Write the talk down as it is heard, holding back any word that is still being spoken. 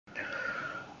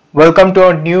Welcome to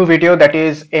a new video, that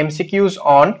is MCQs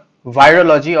on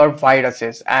virology or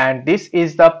viruses, and this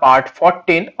is the part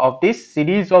 14 of this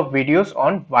series of videos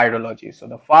on virology. So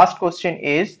the first question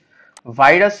is,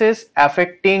 viruses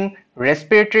affecting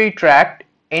respiratory tract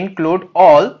include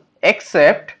all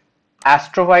except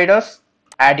astrovirus,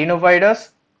 adenovirus,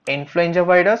 influenza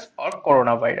virus or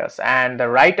coronavirus, and the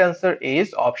right answer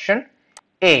is option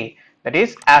A, that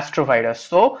is astrovirus.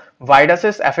 So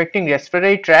viruses affecting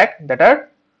respiratory tract, that are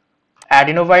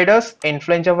adenovirus,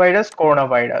 influenza virus,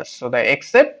 coronavirus. So the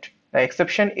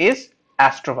exception is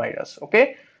astrovirus.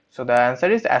 Okay, so the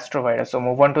answer is astrovirus. So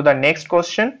move on to the next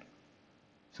question.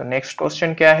 So next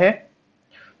question क्या है?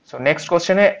 So next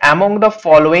question है, among the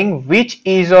following which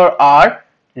is or are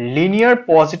linear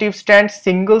positive strand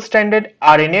single stranded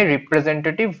RNA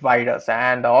representative virus?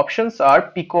 And the options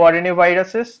are picoRNA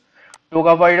viruses,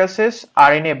 toga viruses,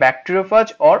 RNA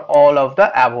bacteriophage or all of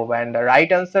the above, and the right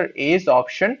answer is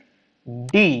option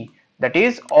D, that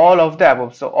is all of the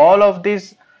above. So all of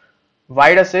these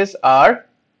viruses are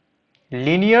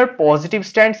linear positive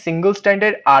strand single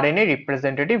stranded RNA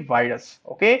representative virus.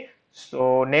 Okay,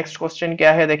 so next question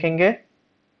क्या है देखेंगे.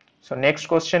 So next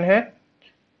question है,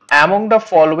 among the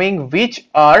following which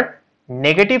are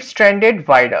negative stranded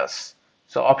virus?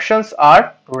 So options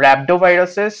are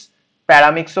rhabdoviruses,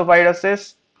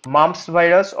 paramyxoviruses, mumps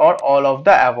virus or all of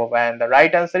the above, and the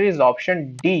right answer is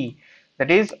option D, that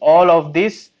is all of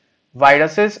these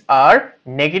viruses are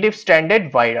negative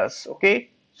stranded virus.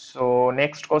 Okay, so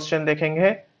next question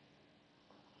देखेंगे.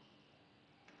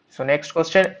 So next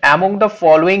question, among the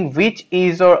following which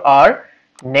is or are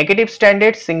negative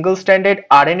stranded single stranded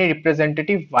RNA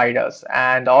representative virus?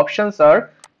 And the options are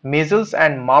measles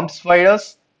and mumps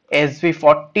virus,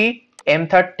 SV40,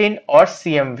 M13 or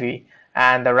CMV,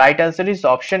 and the right answer is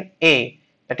option A,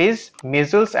 that is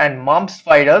measles and mumps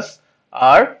virus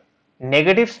are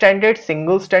negative stranded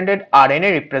single stranded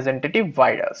RNA representative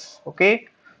virus. Okay,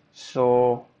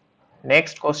 so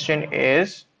next question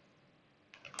is,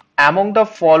 among the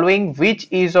following which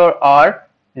is or are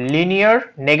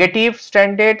linear negative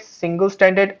stranded single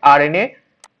stranded RNA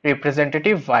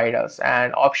representative virus?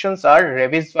 And options are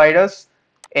rabies virus,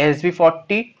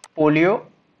 SV40, polio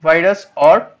virus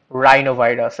or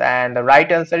rhinovirus, and the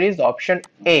right answer is option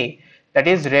A, that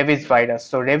is rabies virus.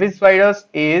 So rabies virus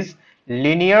is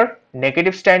linear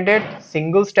negative stranded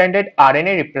single stranded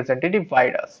RNA representative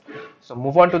virus. So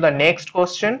move on to the next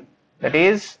question, that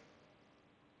is,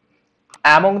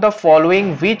 among the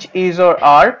following which is or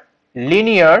are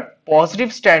linear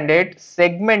positive stranded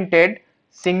segmented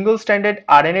single stranded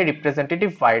RNA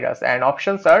representative virus? And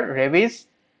options are rabies,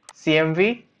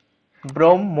 CMV,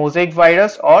 Brom mosaic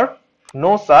virus or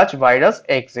no such virus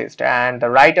exists, and the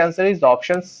right answer is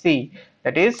option C,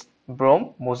 that is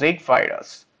Brom mosaic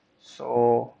virus.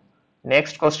 So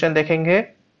next question देखेंगे.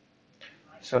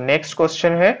 So next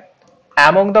question है,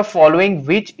 among the following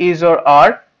which is or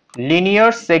are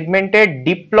linear segmented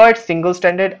diploid single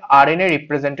stranded RNA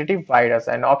representative virus?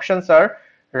 And options are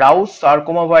Rous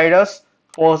sarcoma virus,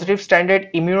 positive stranded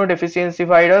immunodeficiency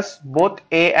virus, both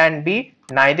A and B,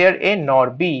 neither A nor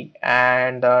B,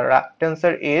 and the right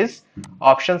answer is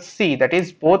option C, that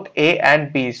is both A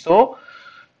and B. So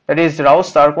that is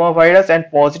Rous sarcoma virus and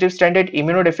positive stranded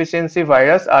immunodeficiency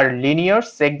virus are linear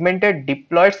segmented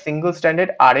diploid single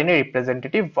stranded RNA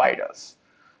representative virus.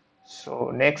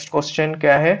 So next question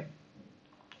क्या है?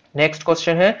 Next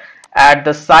question है, at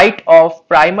the site of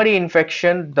primary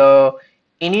infection the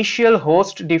initial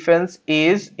host defense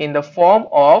is in the form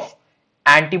of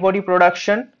antibody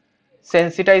production,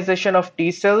 sensitization of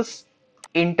T cells,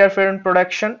 interferon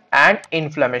production and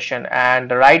inflammation,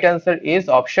 and the right answer is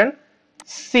option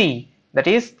C, that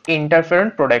is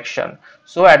interferon production.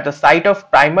 So at the site of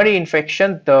primary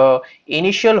infection the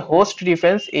initial host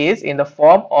defense is in the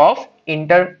form of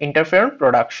interferon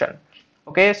production.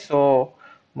 Okay, so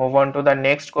move on to the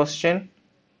next question,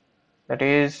 that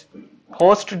is,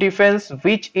 host defense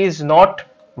which is not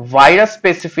virus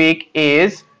specific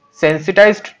is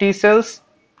sensitized T cells,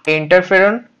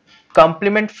 interferon,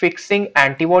 complement fixing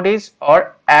antibodies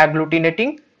or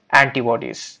agglutinating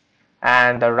antibodies,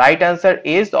 and the right answer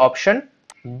is option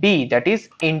B, that is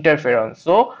interferon.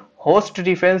 So host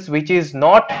defense which is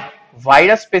not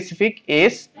virus specific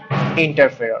is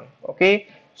interferon. Okay,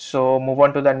 so move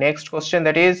on to the next question,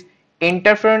 that is,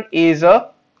 interferon is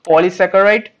a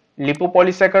polysaccharide,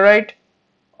 lipopolysaccharide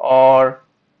or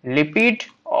lipid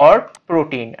or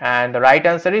protein, and the right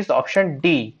answer is option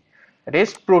D, that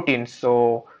is protein.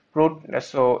 So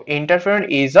interferon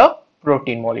is a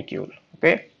protein molecule.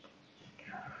 Okay,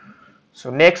 so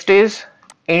next is,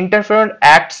 interferon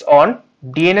acts on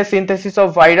DNA synthesis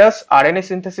of virus, RNA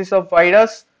synthesis of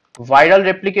virus, viral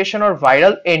replication or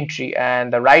viral entry,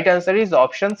 and the right answer is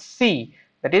option C,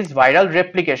 that is viral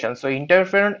replication. So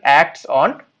interferon acts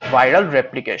on viral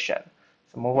replication.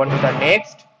 So move on to the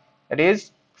next, that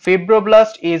is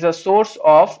fibroblast is a source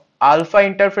of alpha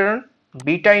interferon,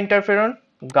 beta interferon,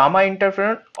 gamma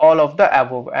interferon, all of the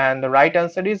above, and the right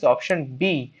answer is option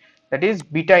B, that is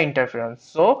beta interferon.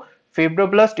 So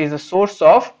fibroblast is a source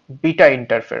of beta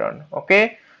interferon.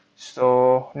 Okay,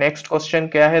 so next question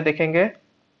क्या है देखेंगे.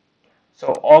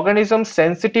 So organisms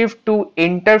sensitive to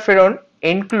interferon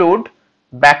include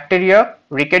bacteria,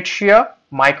 rickettsia,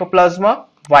 mycoplasma,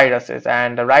 viruses,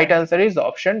 and the right answer is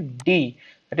option D,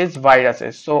 that is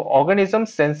viruses. So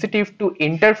organisms sensitive to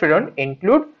interferon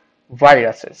include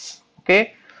viruses.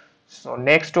 Okay, so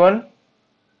next one,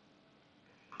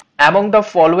 among the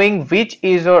following, which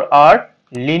is or are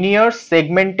linear,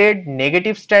 segmented,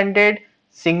 negative stranded,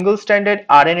 single stranded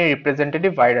RNA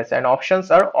representative virus? And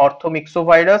options are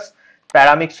orthomyxovirus,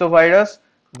 paramyxovirus,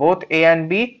 both A and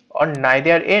B, or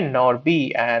neither A nor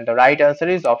B. And the right answer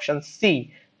is option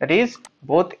C, that is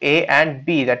both A and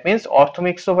B. That means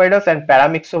orthomyxovirus and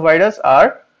paramyxovirus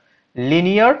are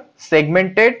linear,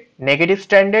 segmented, negative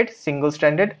stranded, single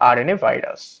stranded RNA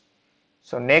virus.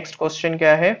 So next question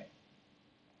क्या है?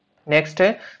 Next,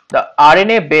 the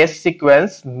RNA base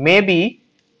sequence may be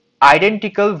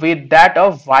identical with that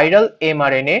of viral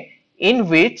mRNA, in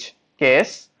which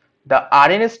case the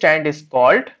RNA strand is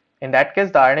called, in that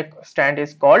case the RNA strand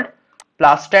is called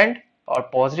plus strand or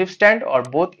positive strand or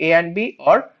both A and B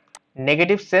or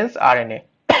negative sense RNA.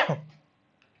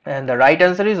 And the right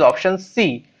answer is option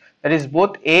C, that is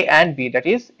both A and B, that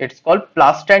is it's called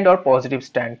plus strand or positive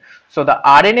strand. So the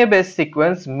RNA based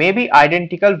sequence may be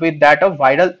identical with that of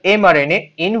viral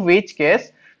mRNA, in which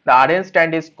case the RNA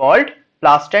strand is called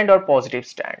plus strand or positive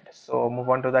strand. So move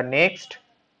on to the next,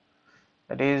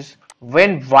 that is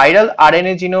when viral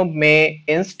RNA genome may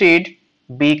instead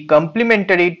be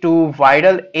complementary to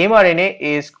viral mRNA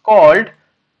is called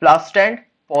plus strand,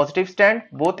 positive strand,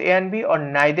 both A and B, or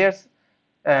neither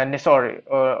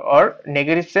or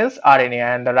negative sense RNA,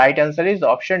 and the right answer is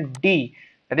option D,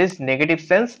 that is negative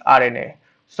sense RNA.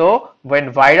 So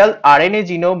when viral RNA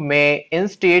genome may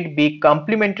instead be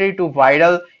complementary to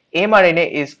viral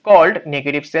mRNA is called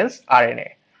negative sense RNA.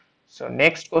 So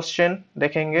next question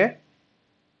देखेंगे.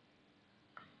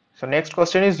 So next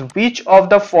question is, which of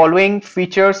the following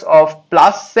features of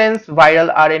plus sense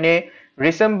viral RNA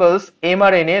resembles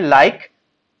mRNA like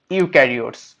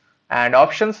eukaryotes? And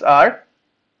options are,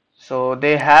 so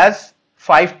they has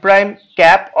 5'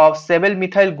 cap of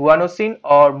 7-methyl guanosine,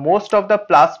 or most of the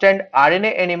plus strand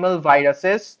RNA animal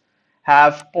viruses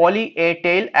have poly A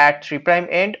tail at 3'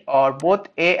 end, or both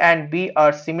A and B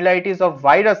are similarities of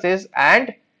viruses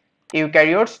and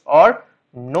eukaryotes, or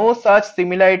no such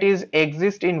similarities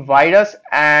exist in virus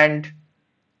and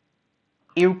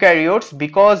eukaryotes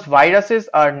because viruses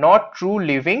are not true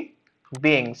living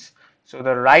beings. So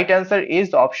the right answer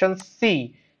is option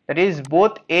C, that is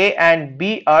both A and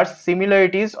B are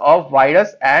similarities of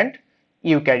virus and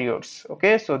eukaryotes.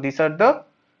 Okay, so these are the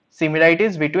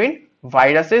similarities between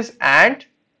viruses and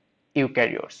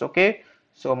eukaryotes. Okay,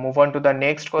 so move on to the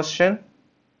next question.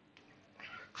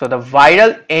 So the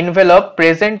viral envelope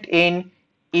present in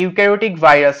eukaryotic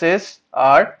viruses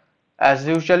are as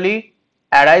usually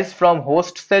arise from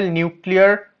host cell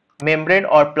nuclear membrane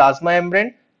or plasma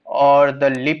membrane, or the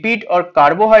lipid or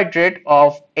carbohydrate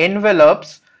of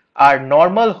envelopes are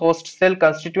normal host cell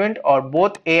constituent, or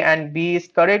both A and B is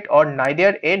correct, or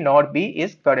neither A nor B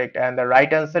is correct, and the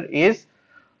right answer is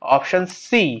option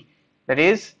C, that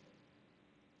is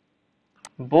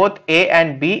both A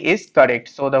and B is correct.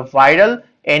 So the viral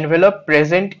envelope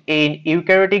present in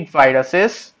eukaryotic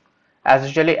viruses as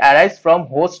usually arise from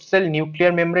host cell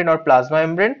nuclear membrane or plasma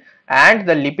membrane, and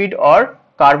the lipid or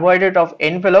carbohydrate of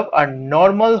envelope are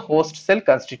normal host cell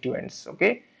constituents.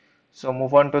 Okay, so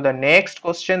move on to the next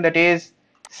question, that is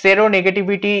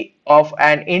seronegativity of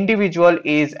an individual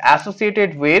is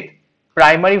associated with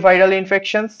primary viral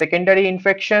infection, secondary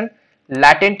infection,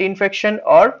 latent infection,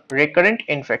 or recurrent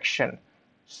infection.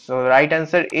 So the right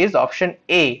answer is option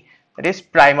A, that is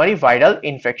primary viral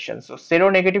infection. So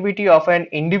seronegativity of an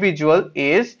individual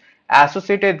is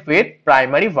associated with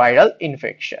primary viral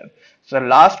infection. So the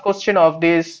last question of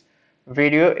this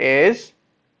video is,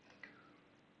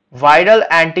 viral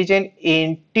antigen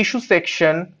in tissue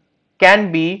section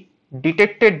can be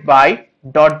detected by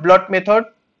dot blot method,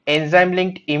 enzyme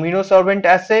linked immunosorbent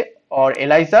assay or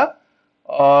ELISA,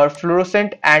 or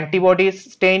fluorescent antibody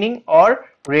staining, or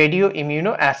radio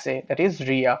immunoassay, that is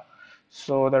RIA.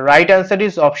 So the right answer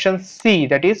is option C,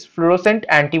 that is fluorescent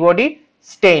antibody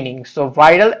staining. So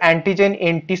viral antigen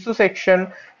in tissue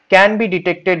section can be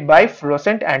detected by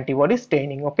fluorescent antibody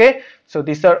staining. Okay, so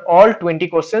these are all 20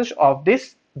 questions of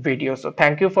this video. So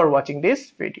thank you for watching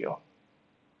this video.